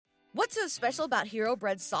What's so special about Hero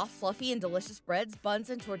Bread's soft, fluffy, and delicious breads, buns,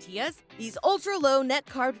 and tortillas? These ultra-low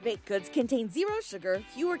net-carb baked goods contain zero sugar,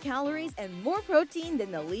 fewer calories, and more protein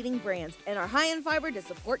than the leading brands, and are high in fiber to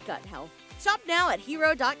support gut health. Shop now at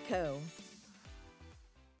Hero.co.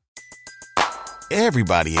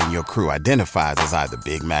 Everybody in your crew identifies as either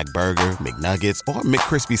Big Mac Burger, McNuggets, or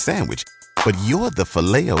McCrispy Sandwich. But you're the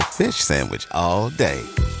Filet-O-Fish Sandwich all day.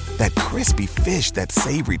 That crispy fish, that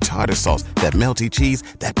savory tartar sauce, that melty cheese,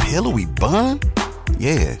 that pillowy bun.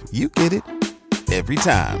 Yeah, you get it. Every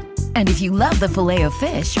time. And if you love the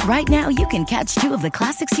Filet-O-Fish, right now you can catch two of the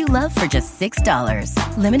classics you love for just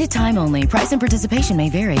 $6. Limited time only. Price and participation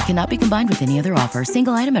may vary. Cannot be combined with any other offer.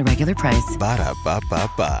 Single item at regular price.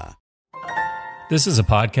 Ba-da-ba-ba-ba. This is a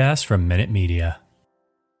podcast from Minute Media.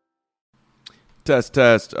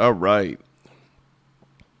 Test. All right.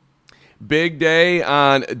 Big day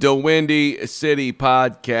on the Windy City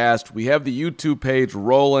podcast. We have the YouTube page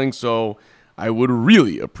rolling, so I would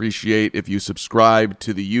really appreciate if you subscribe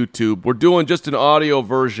to the YouTube. We're doing just an audio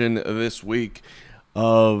version this week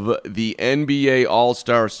of the NBA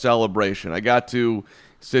All-Star Celebration. I got to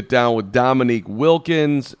sit down with Dominique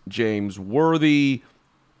Wilkins, James Worthy,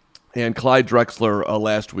 and Clyde Drexler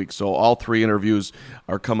last week. So all three interviews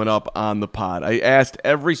are coming up on the pod. I asked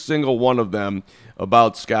every single one of them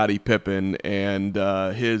about Scottie Pippen and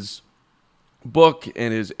his book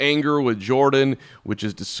and his anger with Jordan, which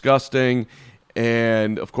is disgusting.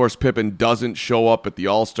 And, of course, Pippen doesn't show up at the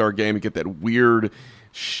All-Star game. You get that weird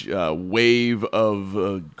wave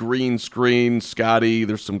of green screen. Scottie,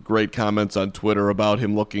 there's some great comments on Twitter about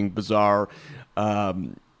him looking bizarre.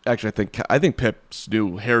 Actually, I think Pip's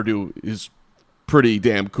new hairdo is pretty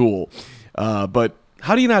damn cool. But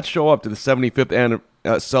how do you not show up to the 75th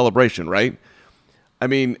celebration, right? I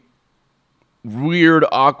mean, weird,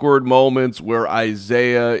 awkward moments where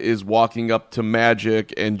Isaiah is walking up to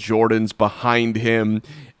Magic and Jordan's behind him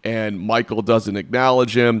and Michael doesn't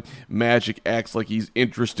acknowledge him. Magic acts like he's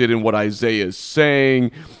interested in what Isaiah is saying.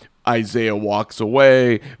 Isaiah walks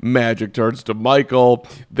away. Magic turns to Michael.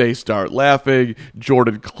 They start laughing.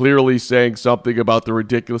 Jordan clearly saying something about the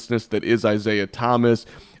ridiculousness that is Isaiah Thomas.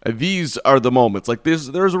 These are the moments. Like this,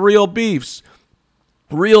 there's real beefs.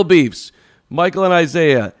 Real beefs. Michael and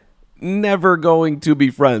Isaiah never going to be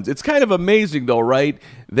friends. It's kind of amazing, though, right,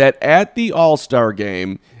 that at the All-Star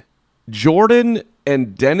game, Jordan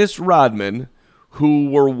and Dennis Rodman, who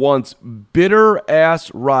were once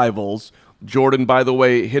bitter-ass rivals, Jordan, by the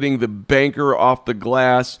way, hitting the banker off the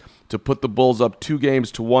glass to put the Bulls up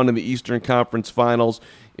 2-1 in the Eastern Conference Finals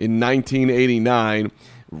in 1989.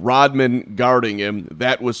 Rodman guarding him.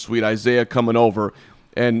 That was sweet. Isaiah coming over.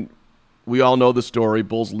 And we all know the story.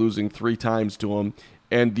 Bulls losing 3 times to him.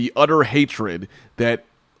 And the utter hatred that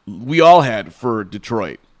we all had for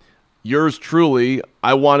Detroit. Yours truly,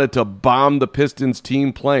 I wanted to bomb the Pistons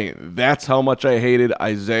team plane. That's how much I hated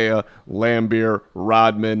Isaiah, Lambier,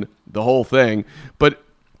 Rodman, the whole thing. But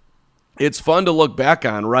it's fun to look back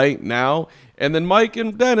on right now. And then Mike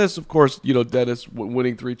and Dennis, of course, Dennis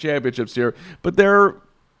winning 3 championships here, but they're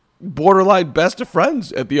borderline best of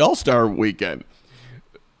friends at the All-Star weekend.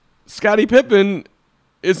 Scottie Pippen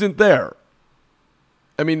isn't there.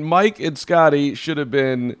 I mean, Mike and Scottie should have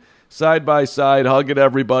been side by side, hugging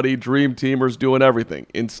everybody, dream teamers, doing everything.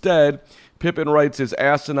 Instead, Pippen writes his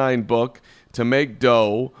asinine book to make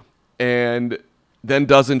dough and then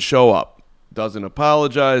doesn't show up. Doesn't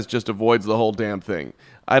apologize, just avoids the whole damn thing.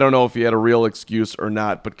 I don't know if he had a real excuse or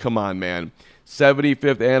not, but come on, man.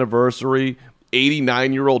 75th anniversary,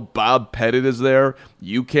 89-year-old Bob Pettit is there.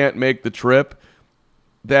 You can't make the trip.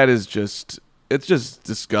 That is just, it's just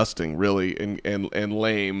disgusting, really, and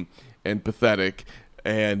lame and pathetic.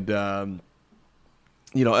 And, I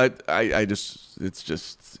just, it's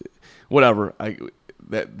just, whatever.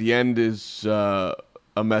 That the end is a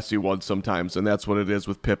messy one sometimes, and that's what it is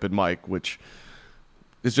with Pip and Mike, which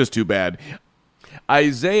is just too bad.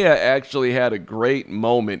 Isaiah actually had a great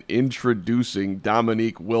moment introducing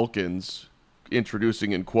Dominique Wilkins,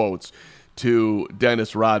 introducing in quotes, to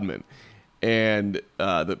Dennis Rodman. And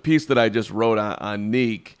the piece that I just wrote on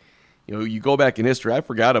Neek, you go back in history, I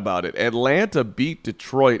forgot about it. Atlanta beat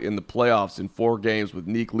Detroit in the playoffs in 4 games with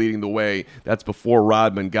Neek leading the way. That's before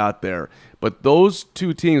Rodman got there. But those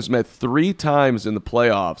 2 teams met 3 times in the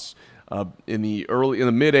playoffs in the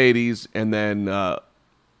mid 80s and then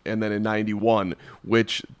in 91,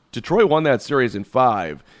 which Detroit won that series in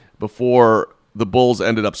 5 before the Bulls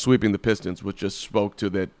ended up sweeping the Pistons, which just spoke to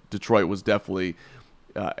that Detroit was definitely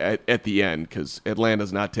at the end, because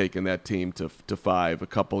Atlanta's not taken that team to 5 a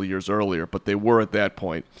couple of years earlier, but they were at that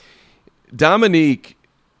point. Dominique,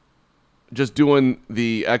 just doing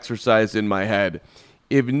the exercise in my head,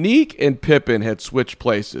 if Neek and Pippen had switched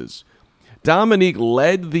places, Dominique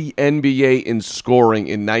led the NBA in scoring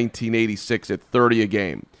in 1986 at 30 a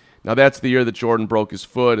game. Now, that's the year that Jordan broke his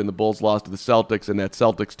foot and the Bulls lost to the Celtics, and that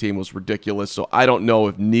Celtics team was ridiculous. So I don't know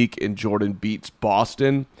if Neek and Jordan beats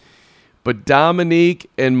Boston. But Dominique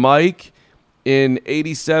and Mike in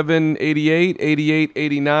 87, 88, 88,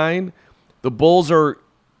 89, the Bulls are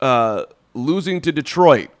losing to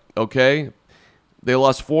Detroit, okay? They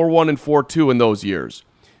lost 4-1 and 4-2 in those years.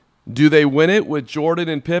 Do they win it with Jordan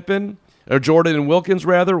and Pippen? Or Jordan and Wilkins,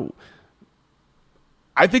 rather?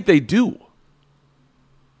 I think they do.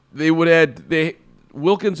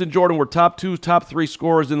 Wilkins and Jordan were top 2, top 3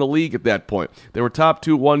 scorers in the league at that point. They were top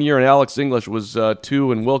 2 one year, and Alex English was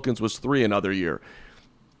 2, and Wilkins was 3 another year.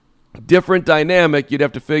 Different dynamic. You'd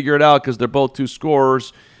have to figure it out because they're both 2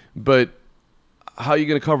 scorers. But how are you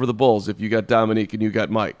going to cover the Bulls if you got Dominique and you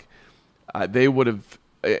got Mike? They would have.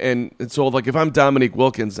 And so, like, if I'm Dominique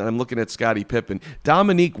Wilkins and I'm looking at Scottie Pippen,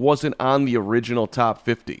 Dominique wasn't on the original top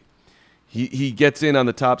 50. He gets in on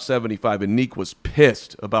the top 75, and Neek was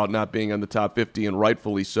pissed about not being on the top 50, and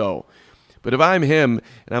rightfully so. But if I'm him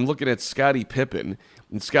and I'm looking at Scottie Pippen,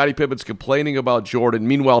 and Scottie Pippen's complaining about Jordan,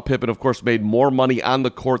 meanwhile, Pippen, of course, made more money on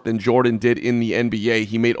the court than Jordan did in the NBA.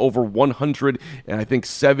 He made over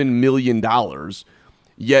 $7 million,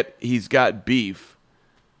 yet he's got beef.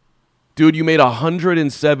 Dude, you made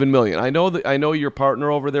 $107 million. I know your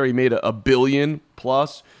partner over there. He made $1 billion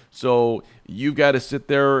plus. So you've got to sit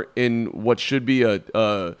there in what should be a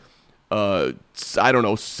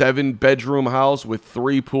 7-bedroom house with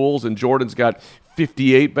 3 pools, and Jordan's got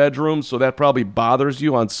 58 bedrooms. So that probably bothers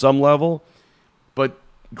you on some level. But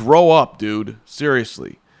grow up, dude.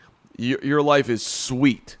 Seriously, your life is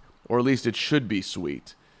sweet, or at least it should be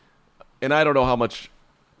sweet. And I don't know how much.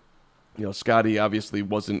 Scottie obviously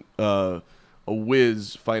wasn't a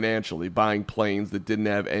whiz financially, buying planes that didn't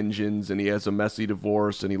have engines, and he has a messy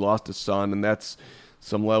divorce, and he lost a son, and that's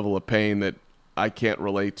some level of pain that I can't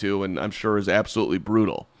relate to, and I'm sure is absolutely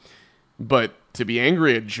brutal. But to be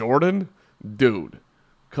angry at Jordan, dude,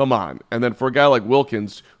 come on. And then for a guy like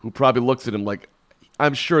Wilkins, who probably looks at him like,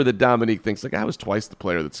 I'm sure that Dominique thinks, like, I was twice the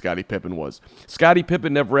player that Scottie Pippen was. Scottie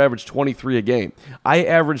Pippen never averaged 23 a game. I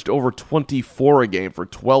averaged over 24 a game for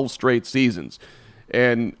 12 straight seasons.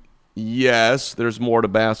 And yes, there's more to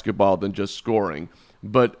basketball than just scoring.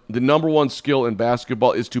 But the number one skill in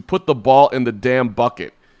basketball is to put the ball in the damn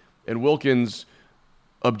bucket. And Wilkins,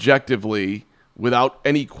 objectively, without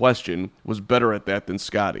any question, was better at that than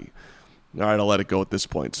Scottie. All right, I'll let it go at this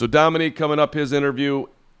point. So Dominique coming up, his interview.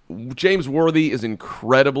 James Worthy is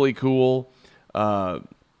incredibly cool.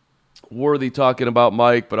 Worthy talking about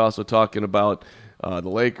Mike, but also talking about the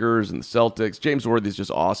Lakers and the Celtics. James Worthy is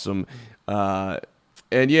just awesome. And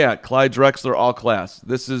yeah, Clyde Drexler, all class.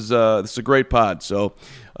 This is a great pod. So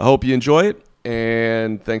I hope you enjoy it.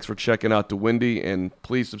 And thanks for checking out DeWindy. And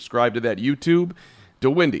please subscribe to that YouTube.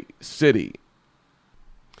 DeWindy City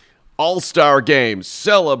All-Star Game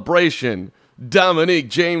Celebration. Dominique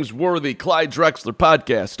James Worthy, Clyde Drexler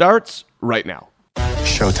podcast starts right now.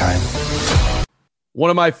 Showtime.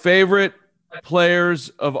 One of my favorite players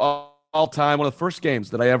of all time, one of the first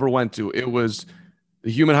games that I ever went to, it was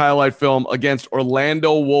the Human Highlight Film against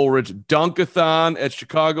Orlando Woolridge, Dunkathon at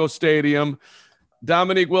Chicago Stadium.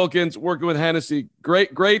 Dominique Wilkins working with Hennessy.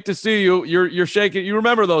 Great to see you. You're shaking. You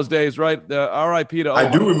remember those days, right? R.I.P. to I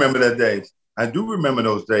do remember that days. I do remember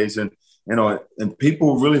those days, and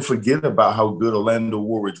people really forget about how good Orlando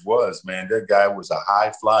Woolridge was, man. That guy was a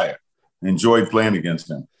high flyer. Enjoyed playing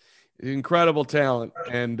against him. Incredible talent.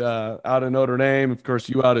 And out of Notre Dame, of course,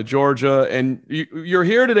 you out of Georgia. And you're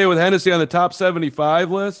here today with Hennessy on the top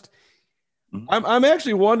 75 list. Mm-hmm. I'm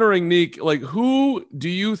actually wondering, Neek, like, who do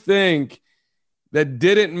you think that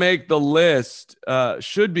didn't make the list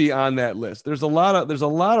should be on that list? There's a lot of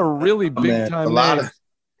really big time names.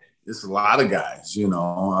 There's a lot of guys,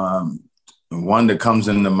 one that comes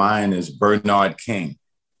into mind is Bernard King.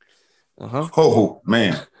 Oh,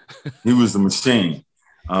 man. He was the machine.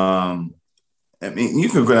 You can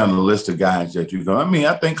go down the list of guys that you go.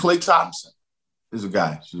 I think Klay Thompson is a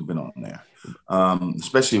guy who's been on there,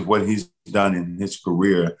 especially what he's done in his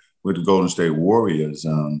career with the Golden State Warriors.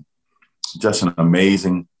 Just an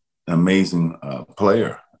amazing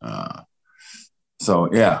player.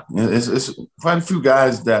 So, yeah, it's quite a few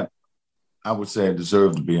guys that I would say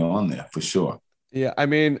deserve to be on there for sure. Yeah,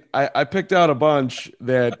 I picked out a bunch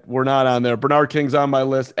that were not on there. Bernard King's on my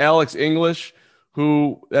list. Alex English,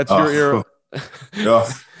 that's your era.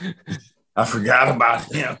 I forgot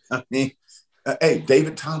about him. Hey,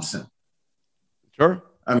 David Thompson. Sure.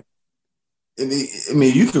 I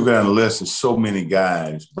mean, you could go down the list of so many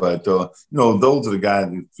guys, but those are the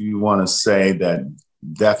guys if you want to say that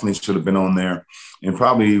definitely should have been on there, and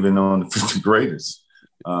probably even on the 50 greatest.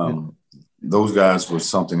 Those guys were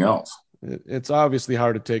something else. It's obviously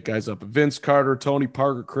hard to take guys up. Vince Carter, Tony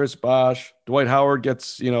Parker, Chris Bosh, Dwight Howard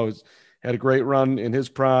had a great run in his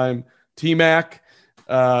prime. T-Mac,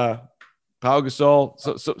 Pau Gasol,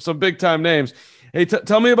 so some big time names. Hey,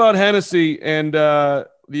 tell me about Hennessy and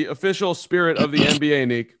the official spirit of the NBA,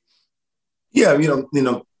 Nick. Yeah,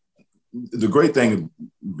 the great thing of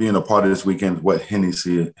being a part of this weekend is what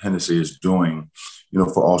Hennessy is doing,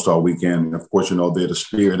 for All-Star Weekend. Of course, they're the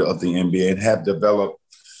spirit of the NBA and have developed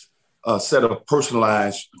a set of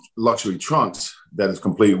personalized luxury trunks that is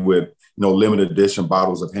complete with, limited edition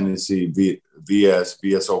bottles of Hennessy, VS,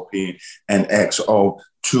 VSOP, and XO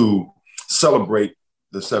to celebrate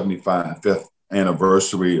the 75th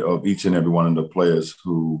anniversary of each and every one of the players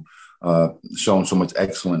who shown so much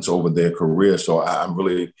excellence over their career. So I'm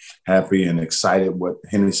really happy and excited what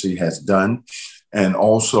Hennessy has done. And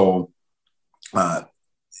also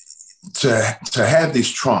to have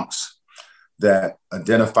these trunks that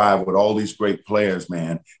identify with all these great players,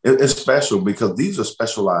 man, it's special because these are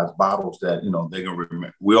specialized bottles that, they're going to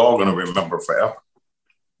remember. We're all going to remember forever.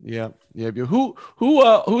 Yeah.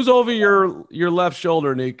 Who's over your left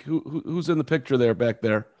shoulder, Nick? Who's in the picture there back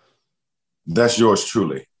there? That's yours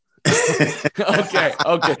truly. Okay.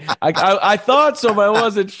 I thought so, but I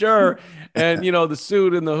wasn't sure. And the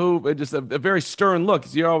suit and the hoop, and just a very stern look.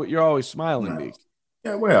 Cause you're always smiling, Nick.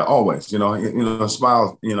 Yeah, well, always. A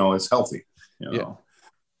smile. Is healthy. Yeah.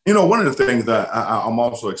 One of the things that I'm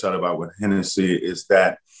also excited about with Hennessy is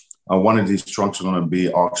that one of these trunks are going to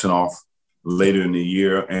be auctioned off later in the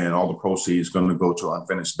year, and all the proceeds going to go to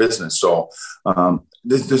unfinished business. So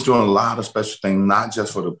this doing a lot of special things, not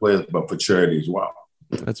just for the players, but for charity as well.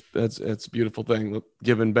 That's a beautiful thing,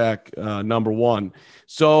 giving back, number one.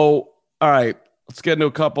 So, all right, let's get into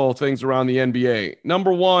a couple of things around the NBA.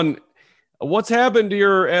 Number one, what's happened to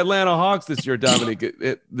your Atlanta Hawks this year, Dominic?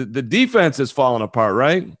 The defense has fallen apart,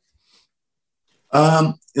 right?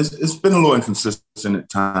 It's been a little inconsistent at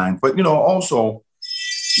times, but also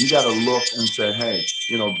you got to look and say, hey,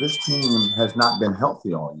 this team has not been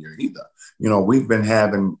healthy all year either.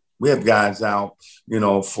 We have guys out,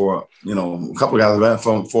 for a couple of guys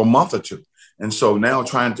out for a month or two, and so now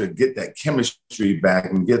trying to get that chemistry back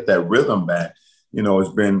and get that rhythm back, has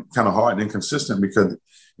been kind of hard and inconsistent because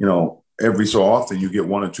every so often you get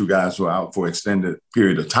one or two guys who are out for extended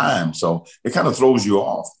period of time. So it kind of throws you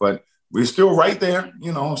off, but we're still right there,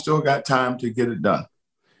 still got time to get it done.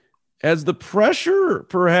 Has the pressure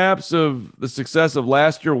perhaps of the success of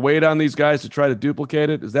last year weighed on these guys to try to duplicate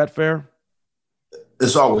it? Is that fair?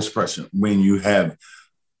 It's always pressure when you have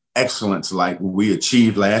excellence like we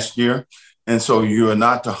achieved last year. And so you're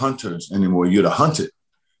not the hunters anymore, you're the hunted.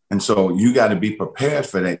 And so you got to be prepared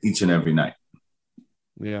for that each and every night.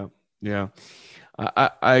 Yeah.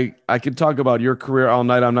 I could talk about your career all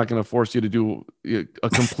night. I'm not going to force you to do a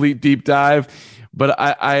complete deep dive, but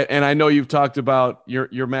I know you've talked about your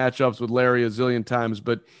matchups with Larry a zillion times,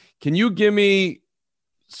 but can you give me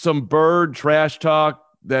some Bird trash talk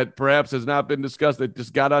that perhaps has not been discussed that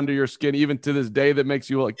just got under your skin even to this day that makes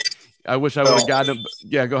you like, I wish I would have gotten him.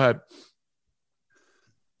 Yeah, go ahead.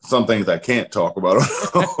 Some things I can't talk about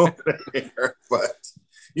over there, but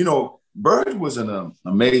Bird was an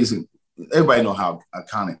amazing, everybody know how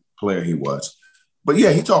iconic player he was. But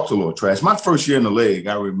yeah, he talks a little trash. My first year in the league,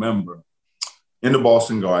 I remember in the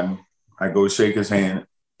Boston Garden, I go to shake his hand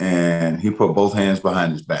and he put both hands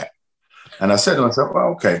behind his back. And I said to myself,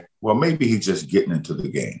 well, okay, well, maybe he's just getting into the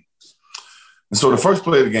game. And so the first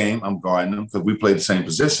play of the game, I'm guarding him because we play the same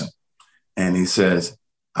position. And he says,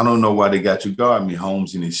 I don't know why they got you guarding me,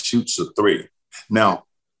 Holmes, and he shoots a three. Now,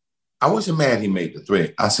 I wasn't mad he made the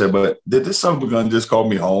three. I said, but did this son of a gun just call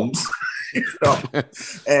me Holmes?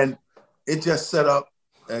 And it just set up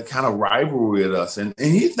a kind of rivalry with us. And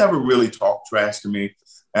he's never really talked trash to me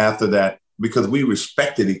after that because we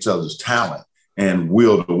respected each other's talent and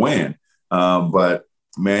will to win. But,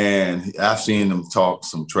 man, I've seen him talk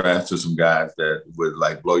some trash to some guys that would,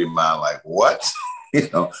 like, blow your mind like, what?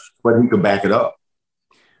 But he could back it up.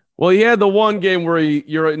 Well, he had the one game where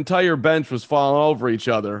your entire bench was falling over each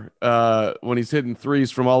other when he's hitting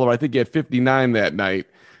threes from all over. I think he had 59 that night.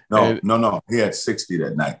 No. He had 60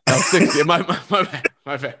 that night. Oh, 60. My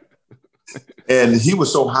bad. And he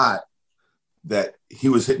was so hot that he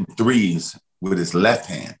was hitting threes with his left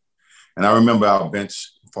hand. And I remember our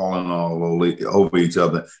bench falling all over each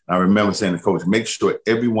other. I remember saying to coach, make sure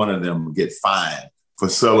every one of them get fined for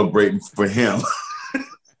celebrating for him.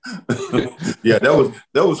 Yeah, that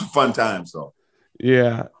was a fun time. So.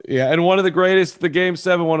 Yeah. And the Game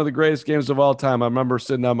 7, one of the greatest games of all time. I remember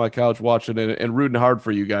sitting on my couch watching it and rooting hard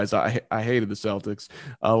for you guys. I hated the Celtics.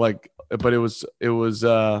 But it was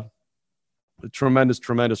a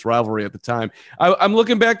tremendous rivalry at the time. I'm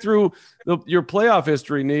looking back through your playoff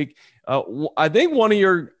history, Neek. I think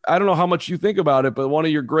I don't know how much you think about it, but one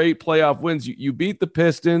of your great playoff wins, you beat the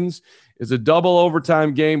Pistons. It's a double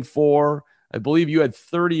overtime Game 4. I believe you had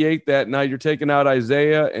 38 that night. You're taking out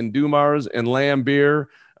Isaiah and Dumars and Lambeer.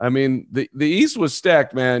 I mean, the East was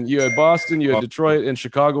stacked, man. You had Boston, you had Detroit, and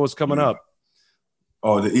Chicago was coming up.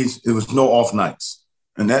 Oh, the East, it was no off nights.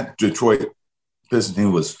 And that Detroit Pistons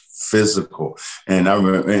team was physical. And I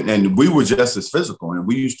remember, and we were just as physical. And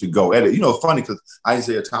we used to go at it. Funny because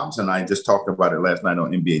Isaiah Thompson and I just talked about it last night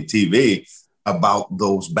on NBA TV about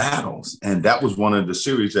those battles. And that was one of the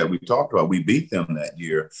series that we talked about. We beat them that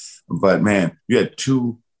year. But, man, you had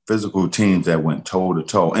two physical teams that went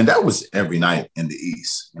toe-to-toe. And that was every night in the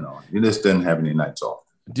East. You just didn't have any nights off.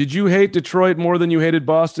 Did you hate Detroit more than you hated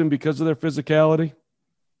Boston because of their physicality?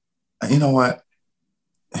 You know what?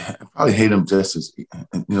 I probably hate them just as,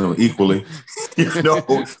 equally. What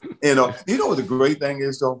the great thing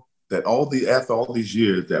is, though? That after all these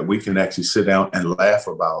years that we can actually sit down and laugh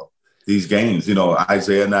about these games.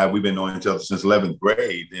 Isaiah and I, we've been knowing each other since 11th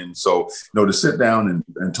grade. And so, to sit down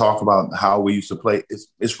and talk about how we used to play,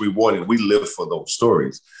 it's rewarding. We live for those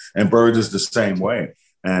stories. And Bird is the same way.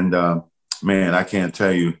 And, man, I can't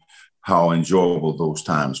tell you how enjoyable those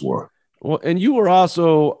times were. Well, and you were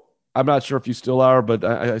also, I'm not sure if you still are, but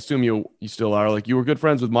I assume you still are. Like, you were good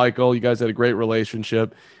friends with Michael. You guys had a great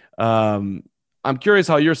relationship. I'm curious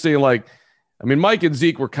how you're seeing, Mike and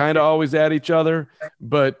Zeke were kind of always at each other,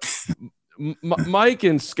 but Mike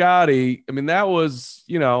and Scotty, that was,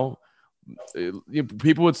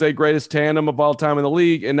 people would say greatest tandem of all time in the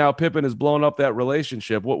league, and now Pippen has blown up that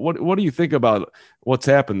relationship. What do you think about what's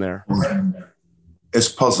happened there? It's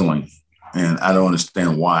puzzling, and I don't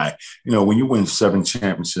understand why. When you win 7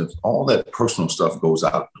 championships, all that personal stuff goes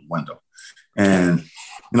out the window. And,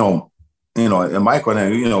 and Michael and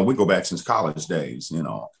I, we go back since college days,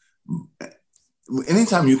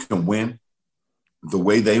 anytime you can win the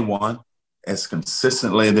way they won, as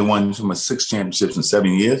consistently they won 6 championships in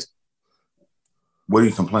 7 years, what are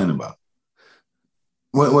you complaining about?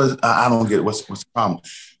 I don't get it. What's the problem?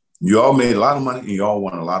 You all made a lot of money and you all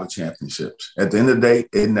won a lot of championships. At the end of the day,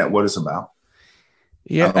 isn't that what it's about?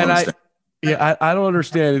 Yeah, I don't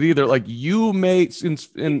understand it either. Like, you made,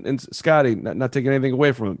 and Scotty, not taking anything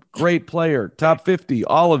away from him, great player, top 50,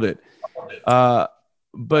 all of it.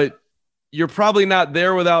 But you're probably not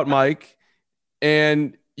there without Mike,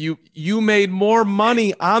 and you made more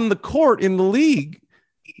money on the court in the league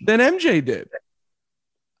than MJ did.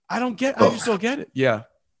 I just don't get it. Yeah.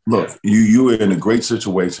 Look, you were in a great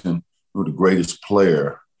situation. You were the greatest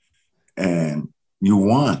player, and you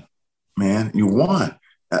won, man. You won.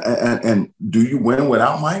 And do you win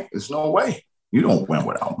without Mike? There's no way. You don't win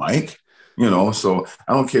without Mike. So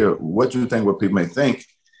I don't care what you think, what people may think.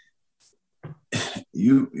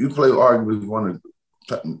 You play arguably one of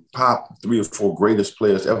the top 3 or 4 greatest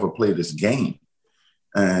players ever played this game.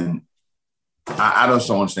 And I just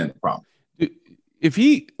don't understand the problem. If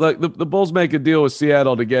he, the Bulls make a deal with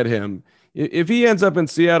Seattle to get him, if he ends up in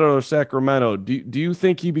Seattle or Sacramento, do you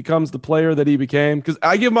think he becomes the player that he became? Because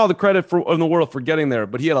I give him all the credit in the world for getting there,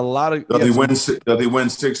 but he had a lot of. Does he win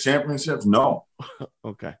 6 championships? No.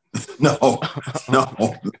 Okay. No.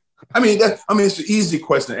 It's an easy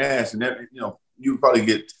question to ask, and you probably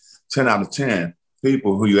get 10 out of 10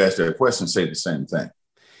 people who you ask that question say the same thing.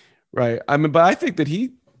 Right. But I think that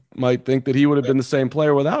he might think that he would have been the same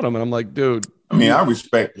player without him, and I'm like, dude. I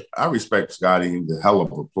respect Scotty, the hell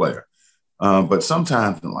of a player. But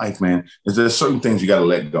sometimes in life, man, there's certain things you got to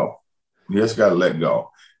let go. You just got to let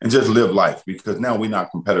go and just live life, because now we're not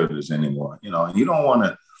competitors anymore. You don't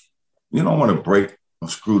want to break or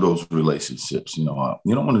screw those relationships. You don't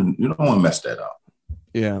want to mess that up.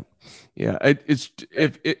 Yeah. It's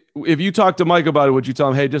if you talk to Mike about it, would you tell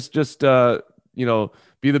him, hey, just be the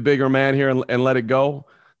bigger man here and let it go?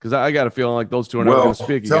 Because I got a feeling like those two are not going to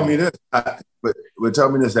speak. Tell me this. But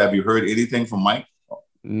tell me this: have you heard anything from Mike?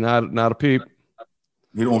 Not a peep.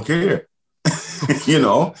 He don't care. He's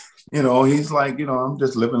like, I'm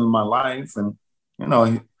just living my life, and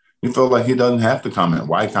he feels like he doesn't have to comment.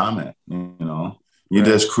 Why comment? You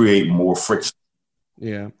just create more friction.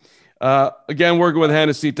 Yeah. Again, working with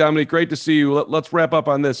Hennessy. Dominique, great to see you. Let's wrap up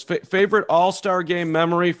on this. Favorite All-Star game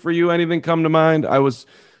memory for you? Anything come to mind? I was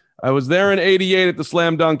there in '88 at the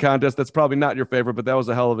slam dunk contest. That's probably not your favorite, but that was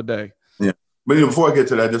a hell of a day. Yeah. But before I get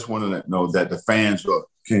to that, I just want to know that the fans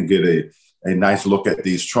can get a nice look at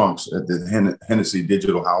these trunks at the Hennessy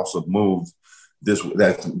Digital House of Moves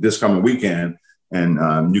this coming weekend.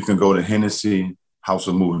 And you can go to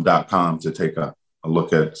HennessyHouseOfMoves.com to take a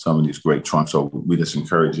look at some of these great trunks. So we just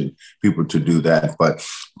encouraging people to do that. But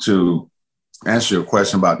to answer your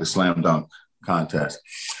question about the slam dunk contest,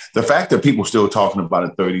 the fact that people still talking about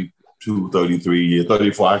it 32, 33 years,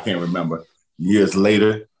 34, I can't remember, years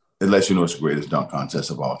later, it lets you know it's the greatest dunk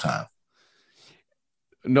contest of all time.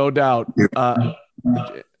 No doubt.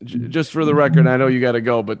 Just for the record, I know you got to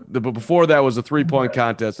go, but before that was a 3-point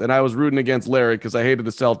contest, and I was rooting against Larry because I hated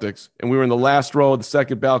the Celtics, and we were in the last row of the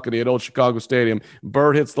second balcony at Old Chicago Stadium.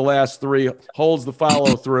 Bird hits the last three, holds the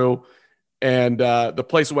follow through, and the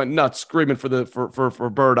place went nuts, screaming for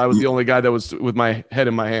Bird. I was the only guy that was with my head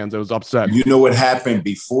in my hands. I was upset. You know what happened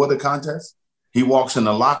before the contest? He walks in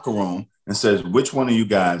the locker room and says, "Which one of you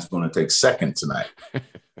guys is going to take second tonight?"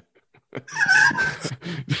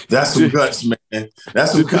 That's some guts, man.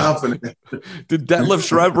 That's some confidence. Did Detlef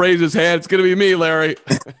Schrempf raise his hand? It's going to be me, Larry.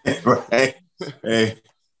 Right. Hey.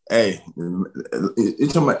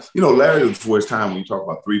 It's Larry, before his time, when you talk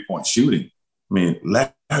about 3-point shooting, I mean,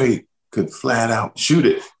 Larry could flat out shoot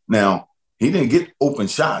it. Now, he didn't get open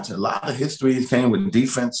shots. A lot of history came with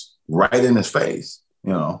defense right in his face.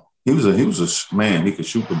 You know, he was a man. He could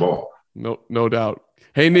shoot the ball. No doubt.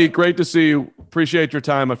 Hey, Neek, great to see you. Appreciate your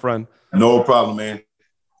time, my friend. No problem, man.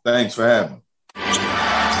 Thanks for having me.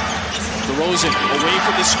 DeRozan away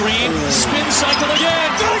from the screen. Spin cycle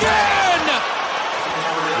again. Good again.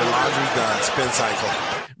 The laundry's done. Spin cycle.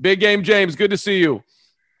 Big Game James, good to see you.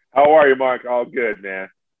 How are you, Mark? All good, man.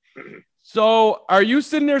 So are you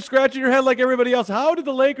sitting there scratching your head like everybody else? How did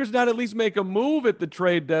the Lakers not at least make a move at the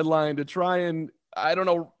trade deadline to try and, I don't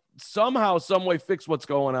know, somehow, some way fix what's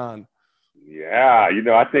going on? Yeah,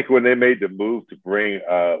 I think when they made the move to bring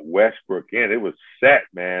Westbrook in, it was set,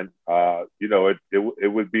 man.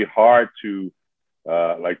 It would be hard to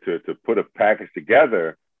put a package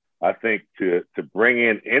together. I think to bring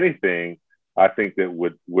in anything, I think that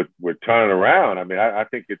would turn it around. I mean, I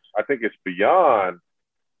think it's beyond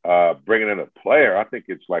bringing in a player. I think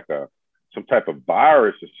it's like some type of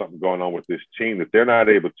virus or something going on with this team that they're not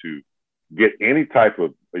able to get any type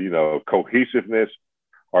of cohesiveness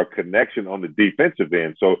or connection on the defensive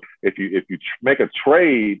end. So if you make a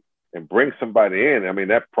trade and bring somebody in, I mean,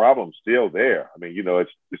 that problem's still there. I mean,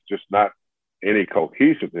 it's just not any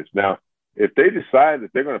cohesiveness. Now, if they decide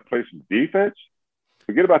that they're going to play some defense,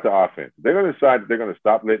 forget about the offense. They're going to decide that they're going to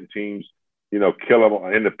stop letting teams, kill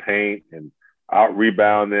them in the paint and out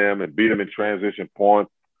rebound them and beat them in transition points.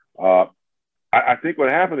 I think what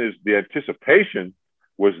happened is the anticipation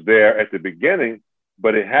was there at the beginning,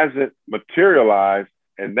 but it hasn't materialized.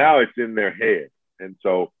 And now it's in their head. And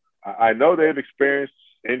so I know they've experienced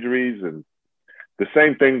injuries and the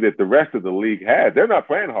same thing that the rest of the league had. They're not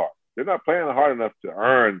playing hard. They're not playing hard enough to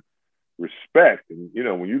earn respect. And,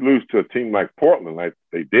 when you lose to a team like Portland, like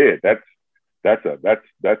they did, that's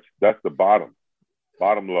the bottom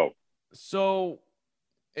low. So,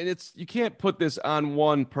 and you can't put this on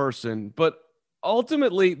one person, but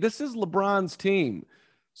ultimately this is LeBron's team.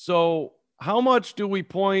 So how much do we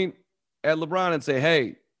point at LeBron and say,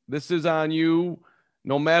 hey, this is on you.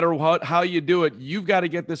 No matter how you do it, you've got to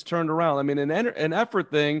get this turned around. I mean, an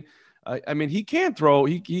effort thing. I mean, he can throw.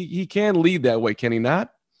 He can lead that way, can he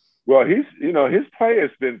not? Well, his play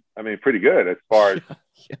has been, pretty good as far as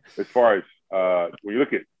when you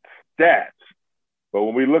look at stats. But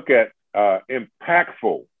when we look at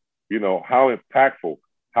impactful, how impactful,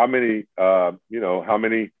 how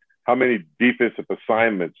many defensive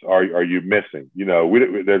assignments are you missing?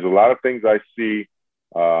 There's a lot of things I see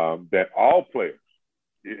that all players,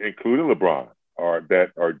 including LeBron,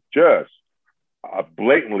 that are just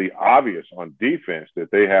blatantly obvious on defense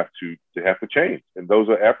that they have to change, and those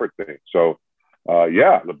are effort things. So,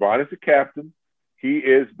 LeBron is the captain. He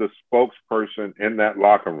is the spokesperson in that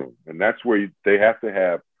locker room, and that's where they have to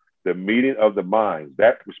have the meeting of the minds.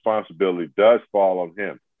 That responsibility does fall on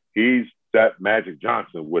him. That Magic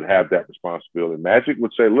Johnson would have that responsibility. Magic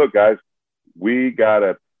would say, look, guys, we got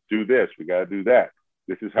to do this. We got to do that.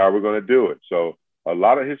 This is how we're going to do it. So a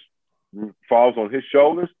lot of his falls on his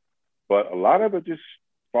shoulders, but a lot of it just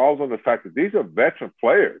falls on the fact that these are veteran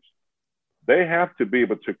players. They have to be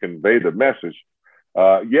able to convey the message.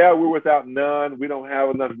 We're without none. We don't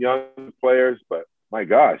have enough young players, but my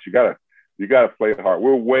gosh, you got to play hard.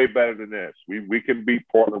 We're way better than this. We can beat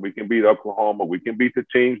Portland. We can beat Oklahoma. We can beat the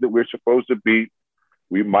teams that we're supposed to beat.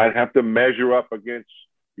 We might have to measure up against,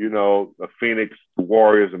 the Phoenix, the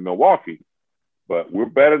Warriors, and Milwaukee, but we're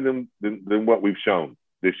better than what we've shown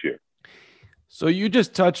this year. So you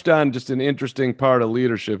just touched on just an interesting part of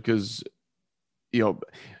leadership because,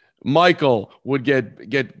 Michael would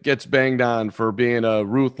gets banged on for being a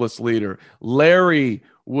ruthless leader. Larry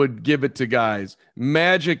would give it to guys.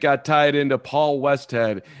 Magic got tied into Paul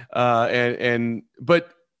Westhead, and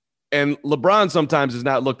LeBron sometimes is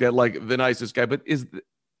not looked at like the nicest guy. But is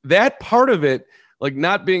that part of it, like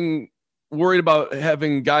not being worried about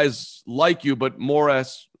having guys like you, but more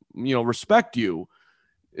as respect you?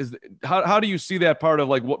 Is how do you see that part of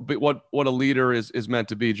like what a leader is meant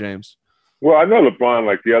to be, James? Well, I know LeBron,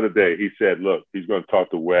 like the other day, he said, look, he's going to talk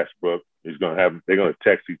to Westbrook. They're going to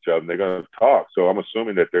text each other and they're going to talk. So I'm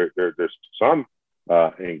assuming that there's some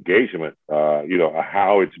engagement,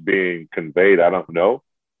 how it's being conveyed. I don't know,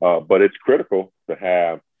 but it's critical to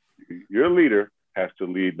have your leader has to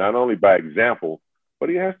lead not only by example, but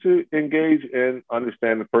he has to engage and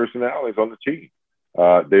understand the personalities on the team.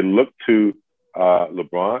 They look to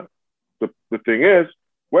LeBron. The thing is,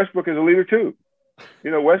 Westbrook is a leader too.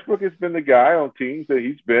 Westbrook has been the guy on teams that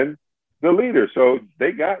he's been the leader. So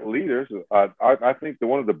they got leaders. I think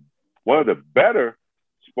one of the better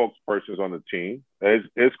spokespersons on the team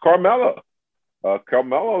is Carmelo.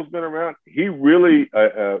 Carmelo's been around. He really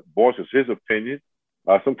voices his opinion.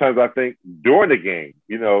 Sometimes I think during the game,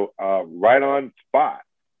 right on spot,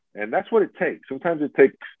 and that's what it takes. Sometimes it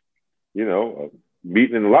takes,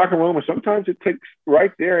 meeting in the locker room, or sometimes it takes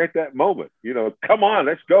right there at that moment. Come on,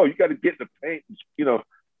 let's go. You got to get in the paint,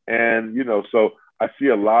 So I see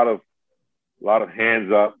a lot of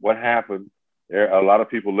hands up. What happened? There are a lot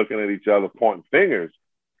of people looking at each other, pointing fingers,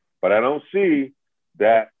 but I don't see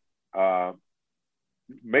that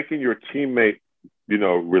making your teammate,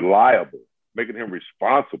 reliable, making him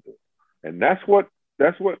responsible, and that's what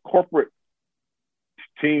corporate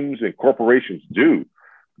teams and corporations do.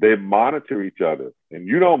 They monitor each other, and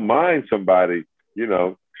you don't mind somebody,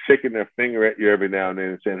 shaking their finger at you every now and then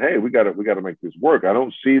and saying, "Hey, we got to make this work." I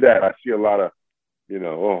don't see that. I see a lot of,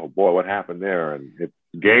 oh boy, what happened there? And it's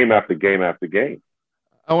game after game after game.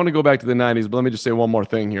 I want to go back to the 90s, but let me just say one more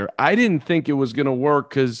thing here. I didn't think it was going to work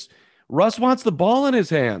because Russ wants the ball in his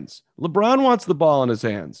hands. LeBron wants the ball in his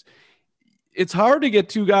hands. It's hard to get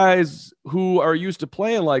two guys who are used to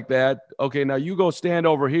playing like that. Okay, now you go stand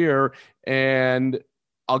over here and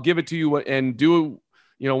I'll give it to you and do,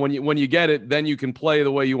 when you get it, then you can play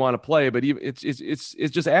the way you want to play. But it's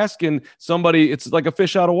just asking somebody. It's like a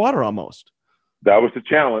fish out of water almost. That was the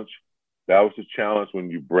challenge. That was the challenge when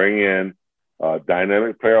you bring in a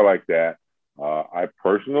dynamic player like that. I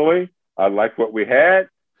like what we had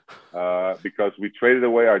because we traded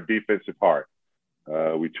away our defensive heart.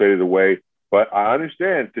 We traded away, but I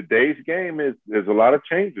understand today's game there's a lot of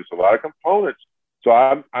changes, a lot of components. So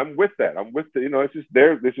I'm with that. I'm with this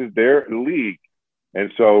is their league.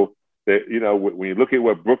 And so when you look at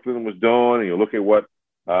what Brooklyn was doing and you look at what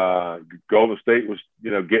Golden State was,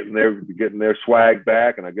 getting their swag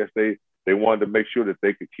back, and I guess they wanted to make sure that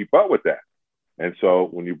they could keep up with that. And so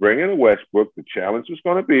when you bring in a Westbrook, the challenge is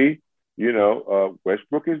going to be,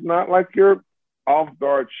 Westbrook is not like your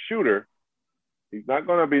off-guard shooter. He's not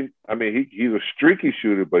going to be, he's a streaky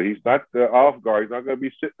shooter, but he's not the off-guard. He's not going to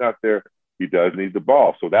be sitting out there. He does need the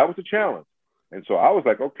ball. So that was a challenge. And so I was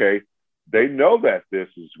like, okay, they know that this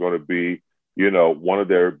is going to be, one of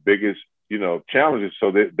their biggest, challenges.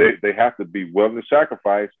 So they have to be willing to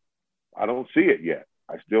sacrifice. I don't see it yet.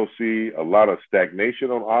 I still see a lot of stagnation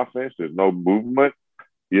on offense. There's no movement.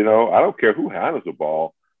 I don't care who handles the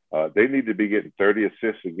ball. They need to be getting 30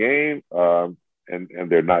 assists a game, and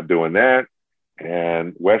they're not doing that.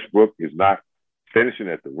 And Westbrook is not finishing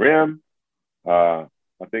at the rim. I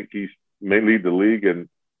think he may lead the league in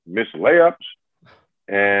missed layups,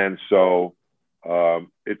 and so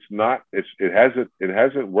it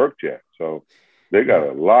hasn't worked yet. So they got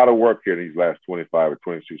a lot of work here in these last 25 or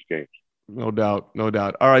 26 games. No doubt.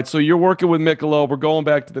 All right, so you're working with Michelob. We're going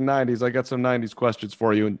back to the 90s. I got some 90s questions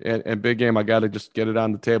for you. And big game, I got to just get it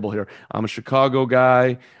on the table here. I'm a Chicago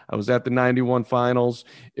guy. I was at the 91 finals.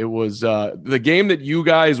 It was the game that you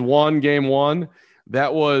guys won, game one.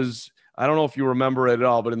 That was, I don't know if you remember it at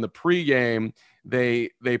all, but in the pregame, they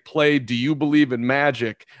played Do You Believe in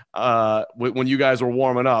Magic when you guys were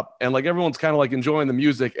warming up, and like everyone's kind of like enjoying the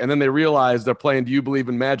music, and then they realized they're playing Do You Believe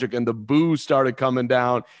in Magic, and the boo started coming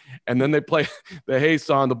down, and then they play the Hey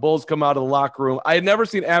song. The Bulls come out of the locker room. I had never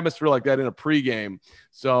seen atmosphere like that in a pregame.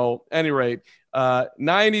 So at any rate,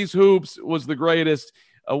 90s hoops was the greatest.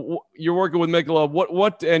 You're working with Michelob.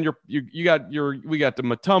 What and we got the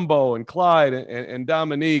Mutombo and Clyde and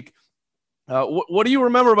Dominique. What do you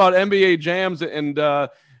remember about NBA jams? And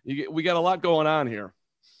we got a lot going on here.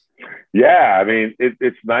 Yeah, I mean,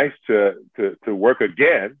 it's nice to work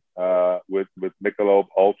again with Michelob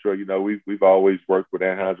Ultra. You know, we've always worked with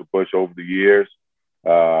Anheuser-Busch over the years.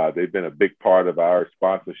 They've been a big part of our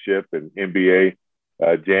sponsorship and NBA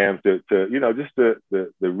jams to just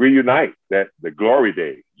the reunite the glory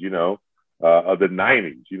days, of the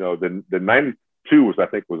 90s. You know, the 92 was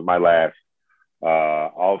my last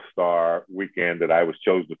All-Star weekend that I was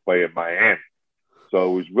chosen to play in Miami.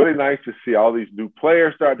 So it was really nice to see all these new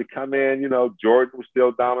players start to come in. You know, Jordan was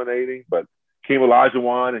still dominating, but Hakeem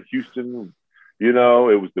Olajuwon in Houston, it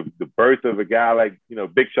was the birth of a guy like,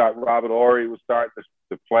 big shot Robert Horry was starting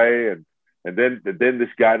to play. And then this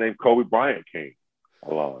guy named Kobe Bryant came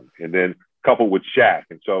along, and then coupled with Shaq.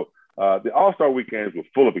 And so the All-Star weekends were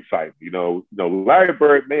full of excitement. Larry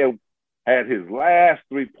Bird may have had his last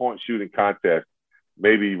 3-point shooting contest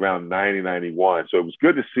maybe around 90, 91. So it was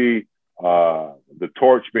good to see the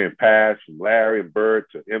torch being passed from Larry and Bird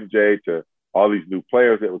to MJ to all these new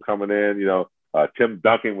players that were coming in. Tim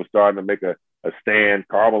Duncan was starting to make a stand.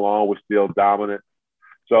 Karl Malone was still dominant.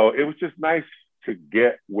 So it was just nice to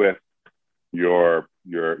get with your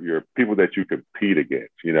people that you compete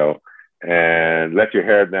against, and let your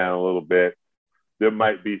hair down a little bit. There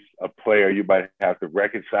might be a player you might have to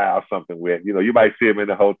reconcile something with. You might see him in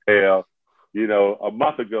the hotel. A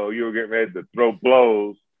month ago you were getting ready to throw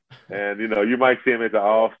blows. And, you might see him at the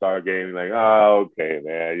All-Star game. You're like, oh, okay,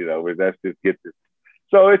 man, let's just get this.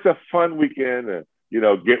 So it's a fun weekend to,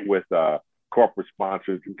 get with corporate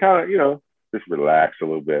sponsors and kind of, just relax a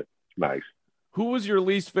little bit. It's nice. Who was your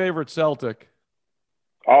least favorite Celtic?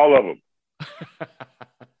 All of them.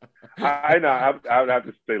 I know. I would have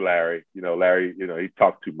to say Larry. Larry, he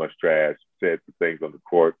talked too much trash, said things on the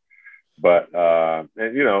court. But, I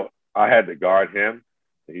had to guard him.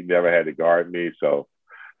 He never had to guard me, so.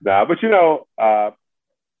 Nah, but I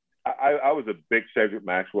was a big Cedric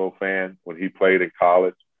Maxwell fan when he played in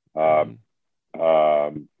college.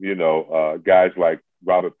 Guys like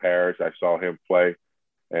Robert Parrish, I saw him play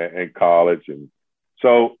in college, and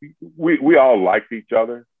so we all liked each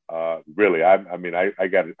other. Really, I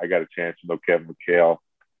got a chance to know Kevin McHale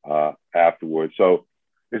afterwards. So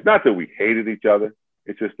it's not that we hated each other;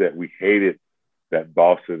 it's just that we hated that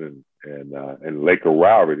Boston and Laker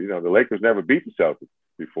rivalry. The Lakers never beat the Celtics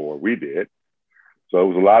before we did. So it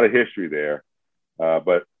was a lot of history there.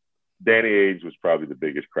 But Danny Ainge was probably the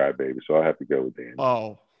biggest crybaby, so I'll have to go with Danny.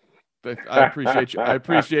 Oh, I appreciate you. I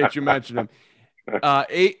appreciate you mentioning him.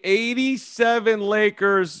 87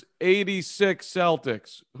 Lakers, 86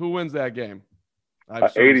 Celtics. Who wins that game?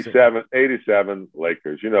 87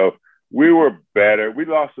 Lakers. We were better. We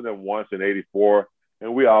lost to them once in 84,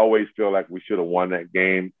 and we always feel like we should have won that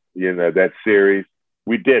game, that series.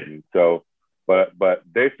 We didn't. So, but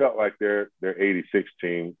they felt like their 86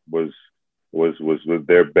 team was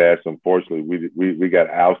their best. Unfortunately, we got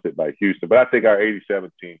ousted by Houston. But I think our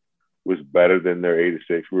 87 team was better than their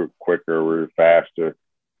 86. We were quicker, we were faster,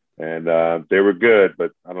 and they were good.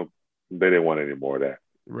 But they didn't want any more of that.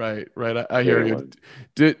 Right. I hear you.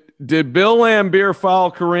 Did Bill Laimbeer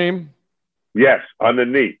foul Kareem? Yes,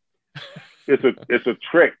 underneath. It's a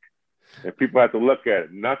trick, and people have to look at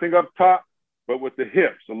it. Nothing up top, but with the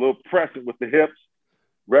hips, a little pressing with the hips.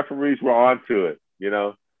 Referees were onto it.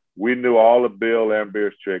 We knew all of Bill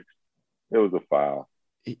Laimbeer's tricks. It was a foul.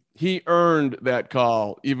 He earned that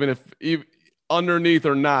call, even underneath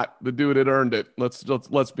or not. The dude had earned it.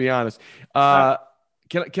 Let's be honest. Can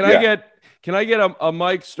I get a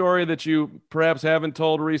Mike story that you perhaps haven't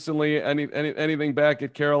told recently? Anything back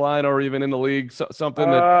at Carolina or even in the league?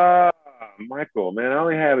 Something that Michael, man, I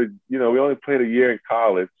only had we only played a year in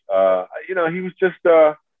college. He was just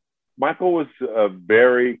Michael was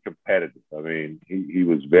very competitive. I mean, he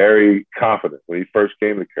was very confident when he first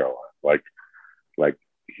came to Carolina. Like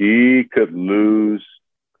he could lose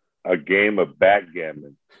a game of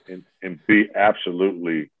backgammon and be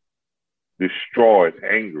absolutely destroyed,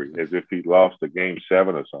 angry, as if he lost a game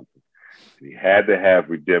 7 or something. And he had to have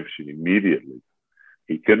redemption immediately.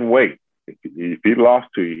 He couldn't wait. If he lost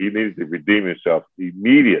to you, he needed to redeem himself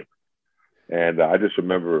immediately. And I just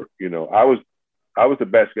remember, I was the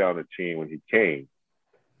best guy on the team when he came.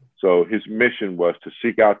 So his mission was to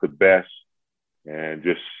seek out the best and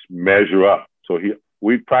just measure up. So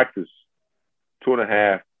we practiced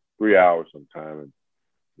 2.5, 3 hours sometime. And,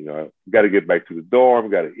 got to get back to the dorm,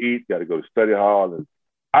 got to eat, got to go to study hall. And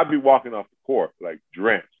I'd be walking off the court, like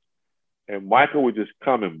drenched. And Michael would just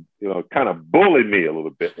come and, kind of bully me a little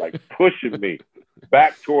bit, like pushing me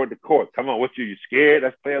back toward the court. Come on, you scared?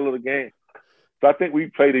 Let's play a little game. So I think we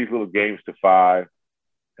played these little games to 5.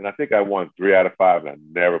 And I think I won 3 out of 5, and I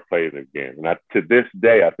never played it again. And to this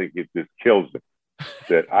day, I think it just kills me.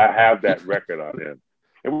 that I have that record on him.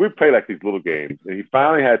 And we play like these little games, and he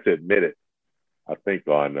finally had to admit it, I think,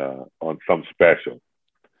 on some special.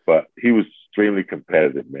 But he was extremely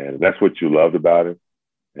competitive, man. And that's what you loved about him.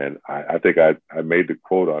 And I think I made the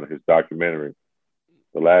quote on his documentary,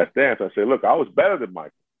 The Last Dance. I said, look, I was better than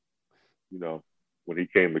Michael, you know, when he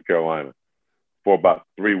came to Carolina for about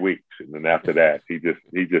 3 weeks. And then after that, he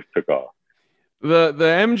just took off. The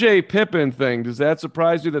MJ Pippen thing, does that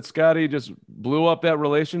surprise you that Scottie just blew up that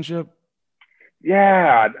relationship?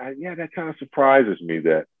 Yeah, that kind of surprises me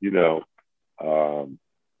that, you know,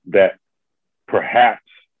 that perhaps,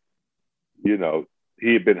 you know,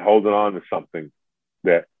 he had been holding on to something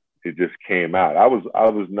that it just came out. I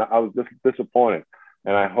was just disappointed.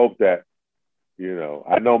 And I hope that, you know,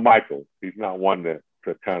 I know Michael, he's not one to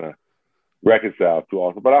kind of reconcile too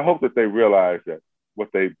often, but I hope that they realize that what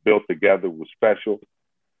they built together was special.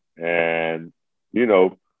 And, you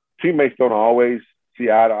know, teammates don't always see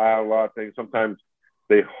eye to eye on a lot of things. Sometimes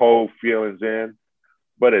they hold feelings in.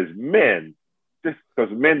 But as men, just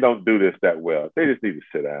because men don't do this that well, they just need to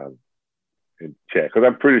sit down and check. Because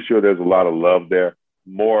I'm pretty sure there's a lot of love there,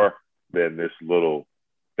 more than this little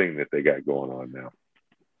thing that they got going on now.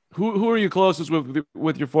 Who are you closest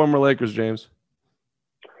with your former Lakers, James?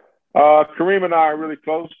 Kareem and I are really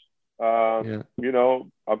close. You know,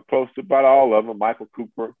 I'm close to about all of them. Michael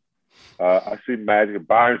Cooper. I see Magic.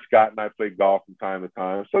 Byron Scott and I play golf from time to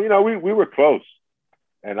time. So, you know, we were close.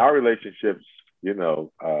 And our relationships, you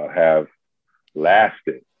know, have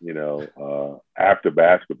lasted, you know, after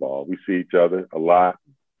basketball. We see each other a lot,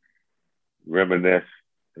 reminisce.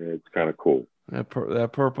 It's kind of cool. That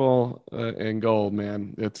purple and gold,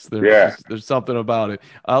 man. There's something about it.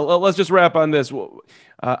 Let's just wrap on this.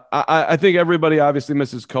 I think everybody obviously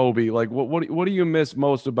misses Kobe. Like, what do you miss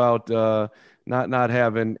most about not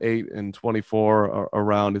having 8 and 24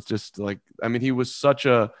 around? It's just like, I mean, he was such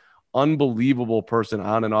a unbelievable person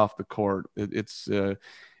on and off the court. And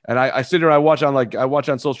I sit here, I watch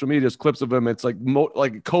on social media just clips of him. It's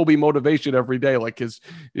like Kobe motivation every day. Like it's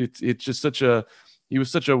just such a. He was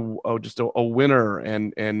such a winner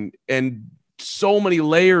and so many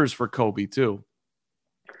layers for Kobe too.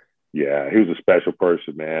 Yeah, he was a special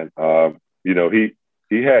person, man. You know, he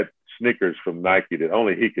had sneakers from Nike that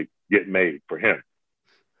only he could get made for him,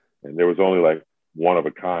 and there was only like one of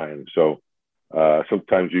a kind. So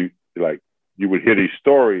sometimes you would hear these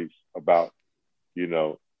stories about, you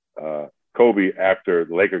know, Kobe after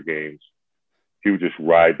the Laker games, he would just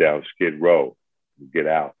ride down Skid Row and get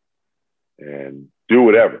out and do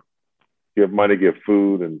whatever, give money, give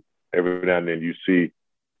food, and every now and then you see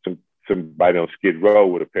somebody on Skid Row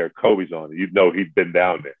with a pair of Kobe's on, and you know he'd been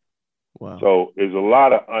down there. Wow. So there's a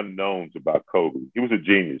lot of unknowns about Kobe. He was a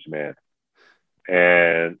genius, man.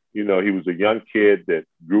 And, you know, he was a young kid that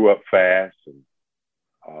grew up fast. And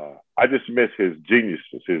I just miss his genius.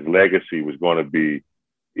 His legacy was going to be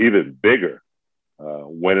even bigger,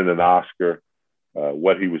 winning an Oscar,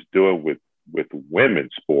 what he was doing with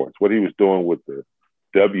women's sports, what he was doing with the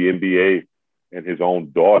WNBA and his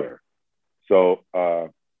own daughter. So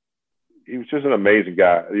he was just an amazing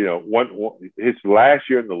guy. You know, his last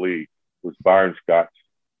year in the league was Byron Scott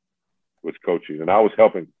was coaching, and I was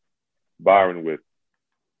helping Byron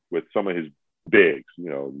with some of his bigs, you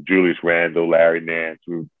know, Julius Randle, Larry Nance,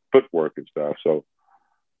 footwork and stuff. So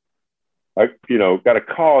I, you know, got a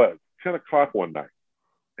call at 10 o'clock one night,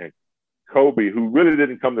 and Kobe, who really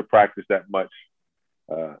didn't come to practice that much,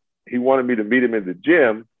 he wanted me to meet him in the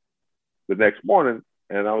gym the next morning.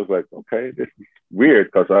 And I was like, okay, this is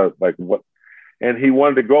weird, because I was like, what? And he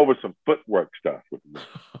wanted to go over some footwork stuff with me.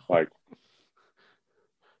 Like,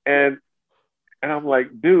 and I'm like,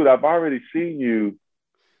 dude, I've already seen you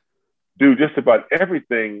do just about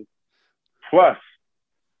everything plus,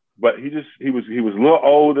 but he was a little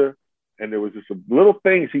older, and there was just some little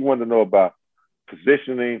things he wanted to know about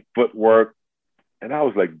positioning, footwork. And I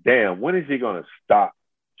was like, damn, when is he going to stop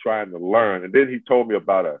trying to learn? And then he told me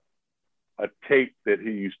about a tape that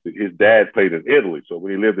his dad played in Italy. So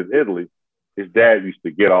when he lived in Italy, his dad used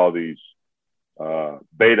to get all these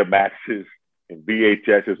Betamaxes and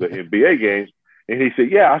VHSs of NBA games. And he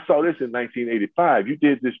said, yeah, I saw this in 1985. You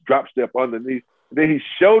did this drop step underneath. And then he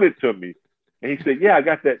showed it to me. And he said, yeah, I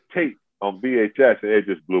got that tape on VHS. And it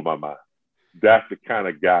just blew my mind. That's the kind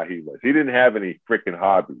of guy he was. He didn't have any freaking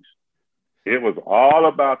hobbies. It was all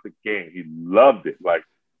about the game. He loved it. Like,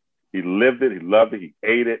 he lived it. He loved it. He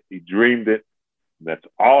ate it. He dreamed it. And that's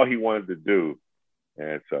all he wanted to do.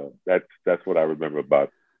 And so that's what I remember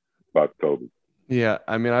about Kobe. Yeah,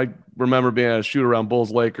 I mean, I remember being at a shoot around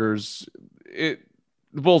Bulls-Lakers. The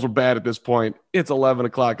Bulls were bad at this point. It's 11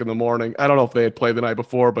 o'clock in the morning. I don't know if they had played the night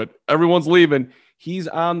before, but everyone's leaving. he's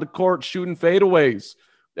on the court shooting fadeaways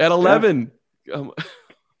at 11.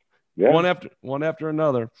 One after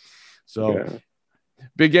another. So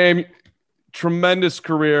big game, tremendous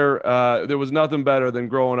career. There was nothing better than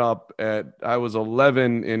growing up I was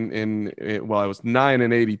 11 I was 9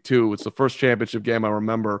 in 82. It's the first championship game I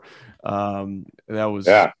remember. That was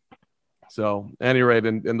so at any rate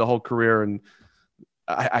in the whole career. And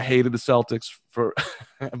I hated the Celtics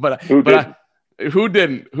who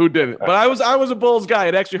didn't? But I was a Bulls guy.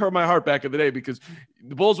 It actually hurt my heart back in the day because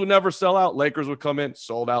the Bulls would never sell out. Lakers would come in,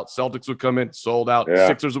 sold out. Celtics would come in, sold out. Yeah.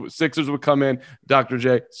 Sixers would come in. Dr.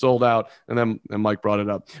 J sold out, and then Mike brought it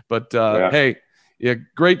up. But hey,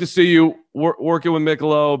 great to see you working with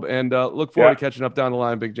Michelob, and look forward to catching up down the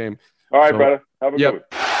line, Big James. All right, brother. Have a good one.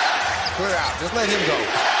 Clear out. Just let him go.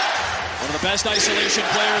 One of the best isolation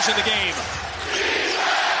players in the game.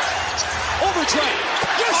 Overtime.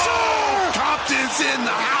 Yes, sir! Compton's in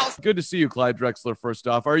the house. Good to see you, Clyde Drexler, first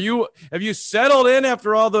off. Have you settled in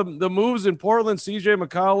after all the moves in Portland? CJ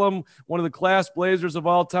McCollum, one of the class Blazers of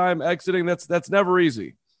all time, exiting. That's never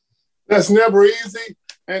easy. That's never easy.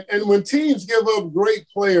 And when teams give up great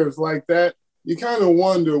players like that, you kind of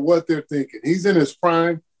wonder what they're thinking. He's in his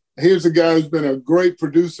prime. Here's a guy who's been a great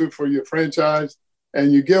producer for your franchise,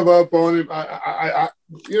 and you give up on him. I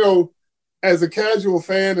as a casual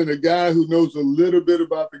fan and a guy who knows a little bit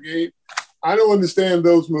about the game, I don't understand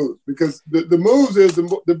those moves because the moves is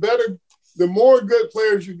the more good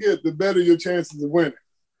players you get, the better your chances of winning.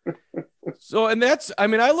 So, and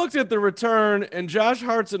I looked at the return, and Josh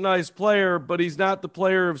Hart's a nice player, but he's not the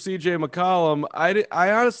player of CJ McCollum.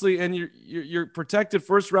 I honestly, and your protected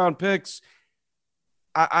first round picks,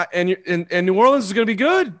 and New Orleans is going to be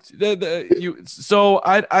good. So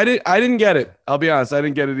I didn't get it. I'll be honest, I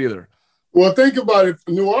didn't get it either. Well, think about it.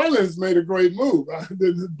 New Orleans made a great move.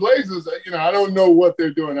 The Blazers, I don't know what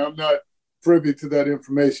they're doing. I'm not privy to that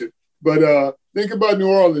information. But think about New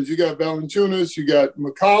Orleans. You got Valanciunas, you got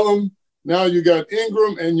McCollum, now you got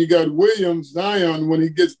Ingram, and you got Williams, Zion when he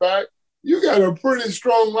gets back. You got a pretty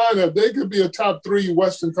strong lineup. They could be a top 3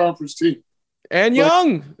 Western Conference team. And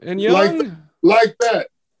young. Like that.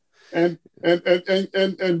 And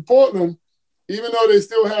Portland, even though they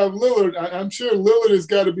still have Lillard, I'm sure Lillard has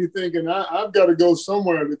got to be thinking, I've got to go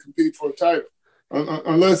somewhere to compete for a title,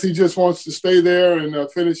 unless he just wants to stay there and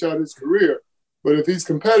finish out his career. But if he's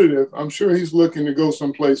competitive, I'm sure he's looking to go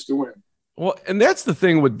someplace to win. Well, and that's the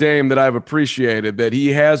thing with Dame that I've appreciated, that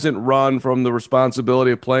he hasn't run from the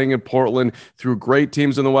responsibility of playing in Portland through great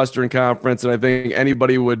teams in the Western Conference. And I think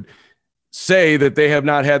anybody would say that they have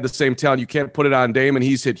not had the same talent. You can't put it on Dame, and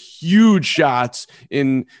he's hit huge shots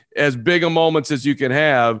in as big a moments as you can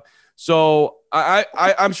have. So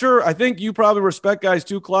I'm sure, I think you probably respect guys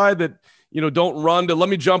too, Clyde, that, don't run to let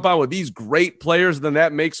me jump on with these great players, then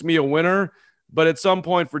that makes me a winner. But at some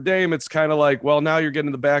point for Dame, it's kind of like, well, now you're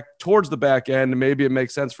getting towards the back end, and maybe it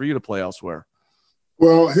makes sense for you to play elsewhere.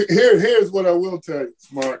 Well, here's what I will tell you,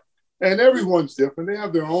 Mark. And everyone's different. They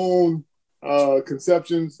have their own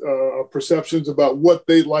conceptions, perceptions about what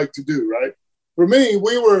they'd like to do, right? For me,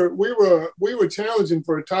 we were challenging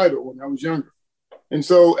for a title when I was younger. And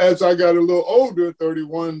so as I got a little older,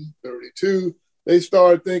 31, 32, they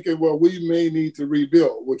started thinking, well, we may need to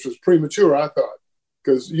rebuild, which was premature, I thought,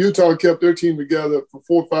 because Utah kept their team together for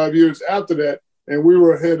 4 or 5 years after that, and we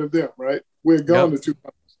were ahead of them, right? We had gone to 2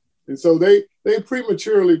 times. And so they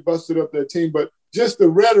prematurely busted up that team. But just the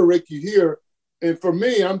rhetoric you hear, and for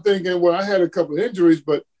me, I'm thinking, well, I had a couple of injuries,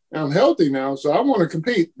 but I'm healthy now, so I want to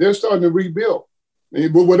compete. They're starting to rebuild,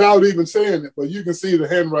 but without even saying it. But you can see the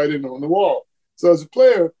handwriting on the wall. So as a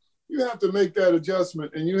player, you have to make that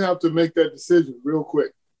adjustment, and you have to make that decision real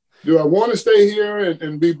quick. Do I want to stay here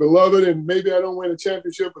and be beloved, and maybe I don't win a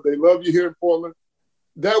championship, but they love you here in Portland?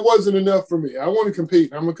 That wasn't enough for me. I want to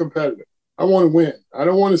compete. I'm a competitor. I want to win. I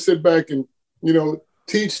don't want to sit back and,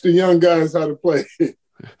 teach the young guys how to play.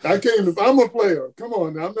 I'm a player. Come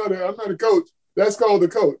on now. I'm not a coach. That's called a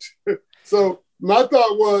coach. So my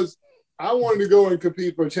thought was I wanted to go and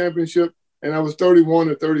compete for a championship, and I was 31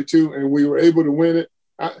 or 32, and we were able to win it.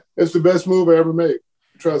 It's the best move I ever made.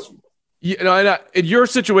 Trust me. In your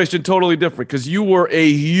situation, totally different, because you were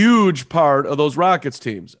a huge part of those Rockets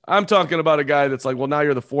teams. I'm talking about a guy that's like, well, now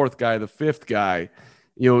you're the 4th guy, the 5th guy.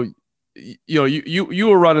 You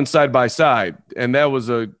were running side by side, and that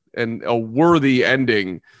was a worthy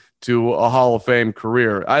ending to a Hall of Fame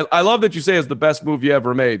career. I love that you say it's the best move you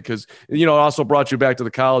ever made, because it also brought you back to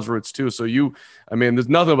the college roots too. So there's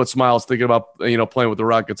nothing but smiles thinking about playing with the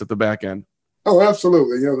Rockets at the back end. Oh,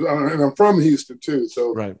 absolutely. And I'm from Houston too,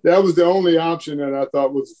 so right. That was the only option that I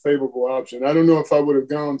thought was a favorable option. I don't know if I would have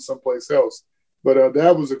gone someplace else. But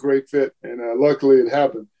that was a great fit, and luckily it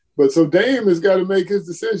happened. But so Dame has got to make his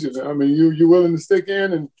decision. I mean, you willing to stick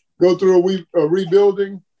in and go through a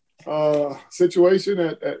rebuilding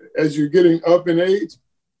situation as you're getting up in age?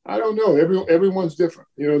 I don't know. Everyone's different.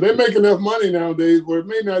 They make enough money nowadays where it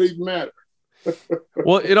may not even matter.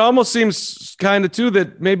 Well, it almost seems kind of, too,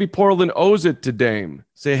 that maybe Portland owes it to Dame.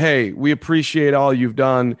 Say, hey, we appreciate all you've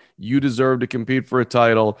done. You deserve to compete for a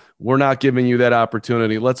title. We're not giving you that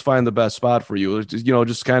opportunity. Let's find the best spot for you.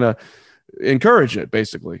 Just kind of encourage it,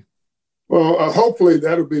 basically. Well, hopefully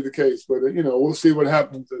that'll be the case. But, we'll see what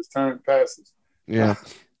happens as time passes. Yeah.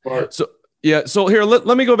 So here,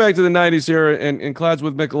 let me go back to the 90s here and Clyde's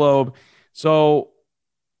with Michelob. So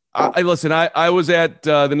I was at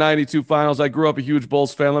the 92 finals. I grew up a huge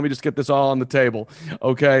Bulls fan. Let me just get this all on the table.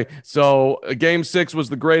 Okay. So game 6 was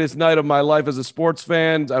the greatest night of my life as a sports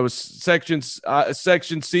fan. I was section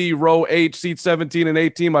C, row H, seat 17 and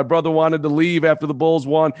 18. My brother wanted to leave after the Bulls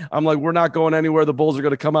won. I'm like, we're not going anywhere. The Bulls are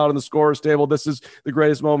going to come out in the scorer's table. This is the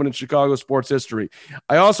greatest moment in Chicago sports history.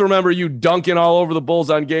 I also remember you dunking all over the Bulls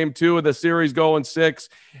on game 2 of the series going 6.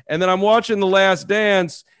 And then I'm watching The Last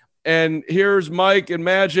Dance, and here's Mike and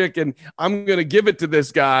Magic, and I'm going to give it to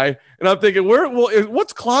this guy. And I'm thinking,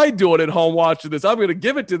 what's Clyde doing at home watching this? I'm going to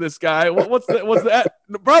give it to this guy. What's that?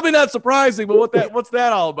 Probably not surprising, but what's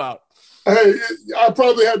that all about? Hey, I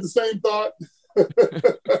probably had the same thought.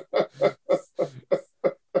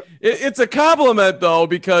 It's a compliment, though,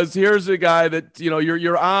 because here's a guy that,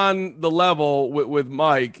 you're on the level with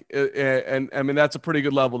Mike. And I mean, that's a pretty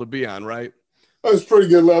good level to be on, right? That's a pretty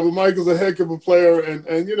good level. Michael's a heck of a player. And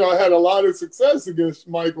I had a lot of success against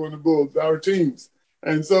Michael and the Bulls, our teams.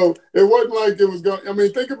 And so it wasn't like it was going – I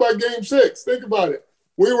mean, think about game 6. Think about it.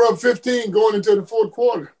 We were up 15 going into the fourth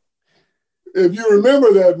quarter. If you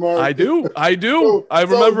remember that, Mark. I do. So, I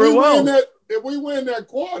remember it well. If we win that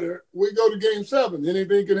quarter, we go to game 7.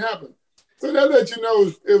 Anything can happen. So that lets you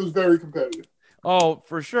know it was very competitive. Oh,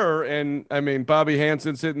 for sure. And I mean, Bobby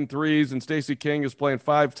Hansen's hitting threes and Stacey King is playing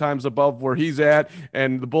 5 times above where he's at.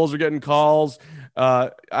 And the Bulls are getting calls. Yeah,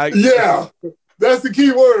 that's the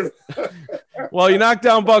key word. Well, you knock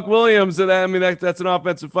down Buck Williams, and I mean, that's an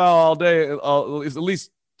offensive foul all day, at least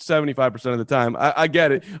 75% of the time. I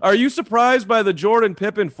get it. Are you surprised by the Jordan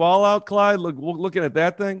Pippen fallout, Clyde, looking at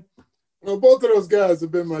that thing? Well, both of those guys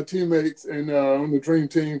have been my teammates and on the Dream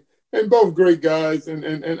Team. And both great guys,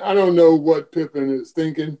 and I don't know what Pippen is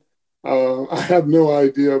thinking. I have no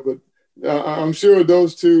idea, but I'm sure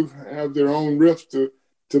those two have their own rifts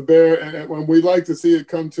to bear, and when we like to see it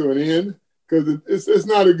come to an end because it's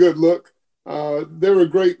not a good look. They're a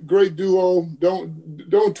great duo.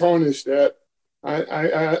 Don't tarnish that.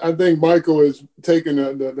 I think Michael is taking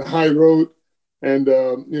the high road, and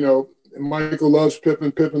Michael loves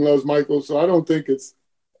Pippen. Pippen loves Michael, so I don't think it's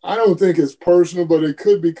personal, but it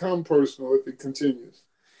could become personal if it continues.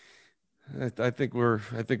 I think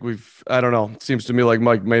I don't know. It seems to me like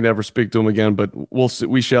Mike may never speak to him again, but we'll see.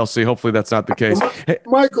 We shall see. Hopefully that's not the case.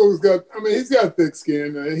 Michael's he's got thick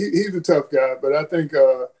skin. He's a tough guy, but I think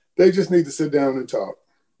they just need to sit down and talk.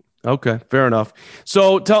 Okay, fair enough.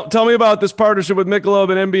 So tell me about this partnership with Michelob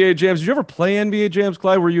and NBA Jams. Did you ever play NBA Jams,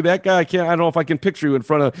 Clyde? Were you that guy? I don't know if I can picture you in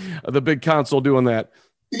front of the big console doing that.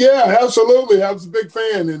 Yeah, absolutely. I was a big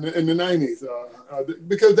fan in the 90s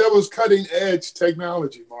because that was cutting edge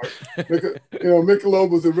technology, Mark.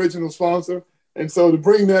 Michelob was the original sponsor. And so to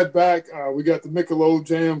bring that back, we got the Michelob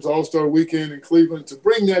Jams All-Star Weekend in Cleveland. To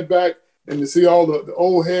bring that back and to see all the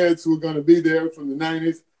old heads who are going to be there from the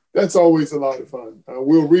 90s, that's always a lot of fun.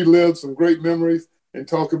 We'll relive some great memories and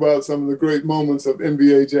talk about some of the great moments of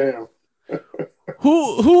NBA Jam.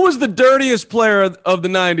 Who was the dirtiest player of the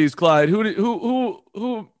 90s, Clyde? Who?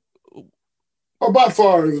 Oh, by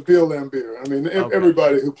far it was Bill Laimbeer. I mean,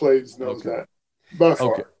 everybody who plays knows that. By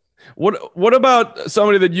far. Okay. What about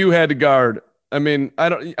somebody that you had to guard? I mean, I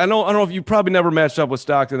don't know if you probably never matched up with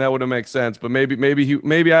Stockton. That wouldn't make sense, but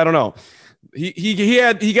maybe I don't know.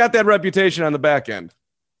 He got that reputation on the back end.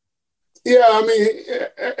 Yeah, I mean,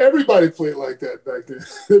 everybody played like that back then.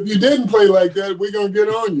 If you didn't play like that, we're going to get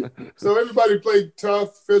on you. So everybody played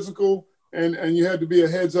tough, physical, and you had to be a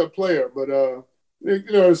heads-up player. But,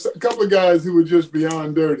 there's a couple of guys who were just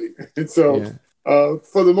beyond dirty. And so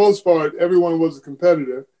for the most part, everyone was a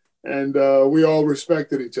competitor, and we all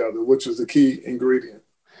respected each other, which was the key ingredient.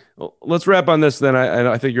 Well, let's wrap on this then.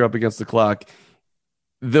 I think you're up against the clock.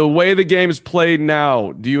 The way the game is played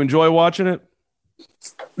now, do you enjoy watching it?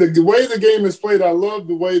 The way the game is played, I love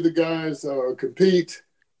the way the guys compete.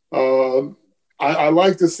 I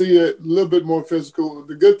like to see it a little bit more physical.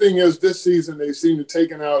 The good thing is this season they seem to have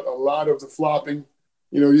taken out a lot of the flopping.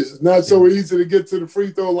 It's not so easy to get to the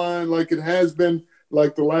free throw line like it has been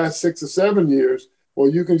like the last 6 or 7 years. Well,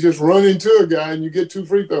 you can just run into a guy and you get 2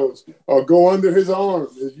 free throws, or go under his arm.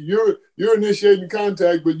 You're initiating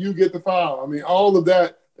contact, but you get the foul. I mean, all of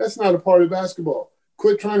that's not a part of basketball.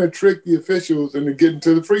 Quit trying to trick the officials into getting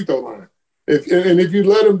to the free throw line. If you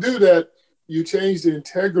let them do that, you change the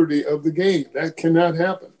integrity of the game. That cannot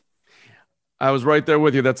happen. I was right there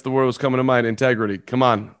with you. That's the word that was coming to mind. Integrity. Come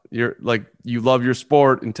on. You love your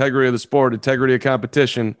sport, integrity of the sport, integrity of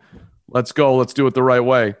competition. Let's go. Let's do it the right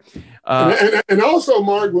way. And also,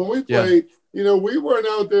 Mark, when we played, we weren't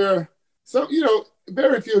out there.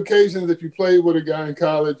 Very few occasions if you played with a guy in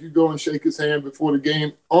college, you go and shake his hand before the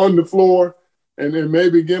game on the floor and then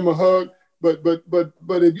maybe give him a hug. But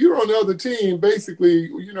if you're on the other team, basically,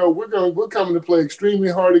 we're coming to play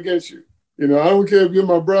extremely hard against you. I don't care if you're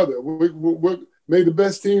my brother. We may the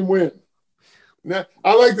best team win. Now,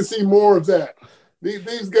 I like to see more of that.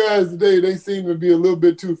 These guys today, they seem to be a little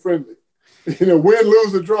bit too friendly. Win,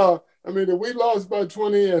 lose, or draw. I mean, if we lost by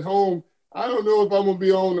 20 at home, I don't know if I'm going to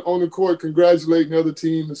be on the court congratulating the other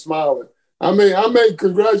team and smiling. I may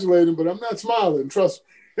congratulate them, but I'm not smiling. Trust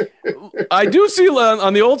me. I do see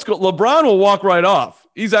on the old school, LeBron will walk right off.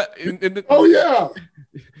 He's down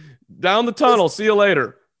the tunnel. See you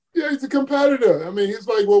later. Yeah, he's a competitor. I mean, he's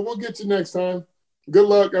like, well, we'll get you next time. Good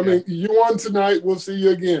luck. I mean, you won tonight. We'll see you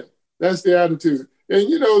again. That's the attitude.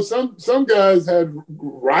 And, some guys had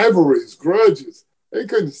rivalries, grudges. They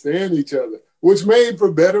couldn't stand each other, which made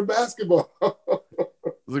for better basketball.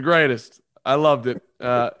 The greatest. I loved it.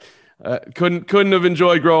 Couldn't have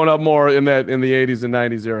enjoyed growing up more in the 80s and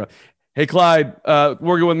 90s era. Hey, Clyde,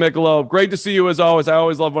 working with Michelob. Great to see you as always. I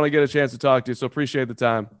always love when I get a chance to talk to you, so appreciate the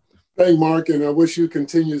time. Thank Mark, and I wish you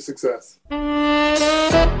continued success.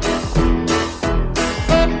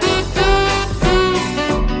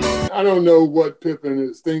 I don't know what Pippen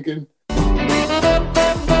is thinking.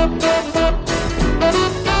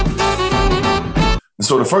 And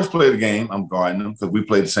so the first play of the game, I'm guarding him because we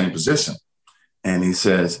played the same position. And he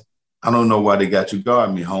says, I don't know why they got you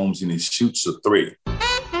guarding me, Holmes, and he shoots a 3.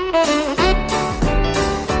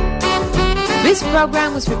 This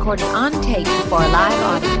program was recorded on tape for a live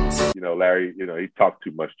audience. Larry, he talked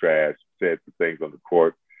too much trash, said some things on the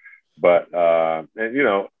court. But, I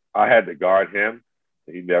had to guard him.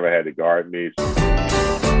 He never had to guard me.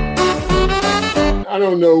 I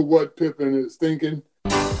don't know what Pippen is thinking.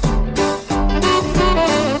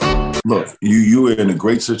 Look, you were in a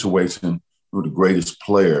great situation. You were the greatest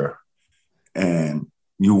player, and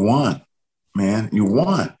you won, man. You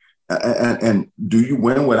won. And do you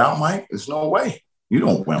win without Mike? There's no way. You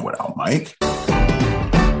don't win without Mike.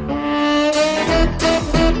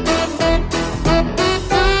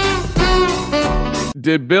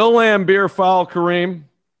 Did Bill Laimbeer foul Kareem?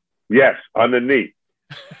 Yes, underneath.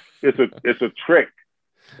 It's a trick,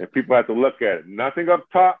 and people have to look at it. Nothing up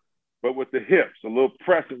top, but with the hips, a little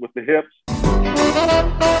pressing with the hips.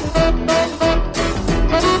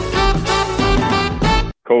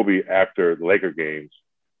 Kobe, after the Laker games,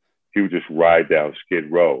 he would just ride down Skid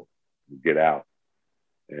Row and get out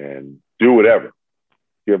and do whatever.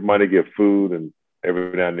 Give money, give food, and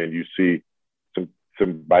every now and then you see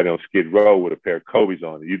somebody on Skid Row with a pair of Kobe's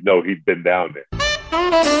on. You'd know he'd been down there.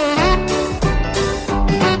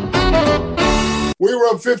 We were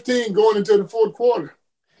up 15 going into the fourth quarter.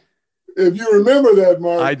 If you remember that,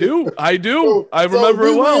 Mark. I do. I remember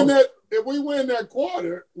it well. If we win that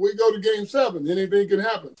quarter, we go to Game 7. Anything can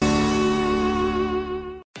happen.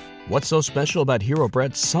 What's so special about Hero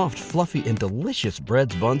Bread's soft, fluffy, and delicious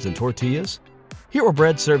breads, buns, and tortillas? Hero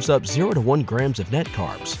Bread serves up 0 to 1 grams of net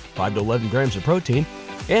carbs, 5 to 11 grams of protein,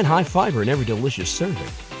 and high fiber in every delicious serving.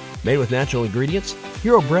 Made with natural ingredients,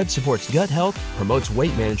 Hero Bread supports gut health, promotes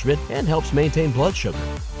weight management, and helps maintain blood sugar.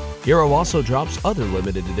 Hero also drops other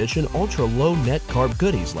limited edition ultra-low net carb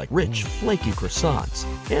goodies like rich, flaky croissants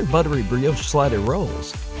and buttery brioche slider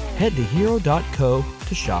rolls. Head to hero.co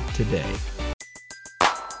to shop today.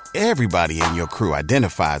 Everybody in your crew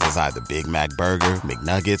identifies as either Big Mac Burger,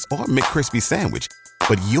 McNuggets, or McCrispy Sandwich.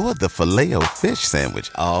 But you're the Filet-O-Fish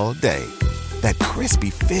Sandwich all day. That crispy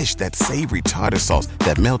fish, that savory tartar sauce,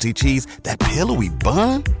 that melty cheese, that pillowy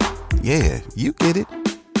bun. Yeah, you get it.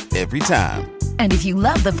 Every time. And if you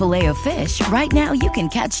love the Filet-O-Fish, right now you can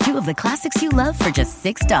catch 2 of the classics you love for just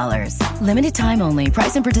 $6. Limited time only.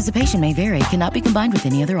 Price and participation may vary. Cannot be combined with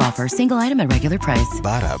any other offer. Single item at regular price.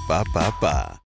 Ba-da-ba-ba-ba.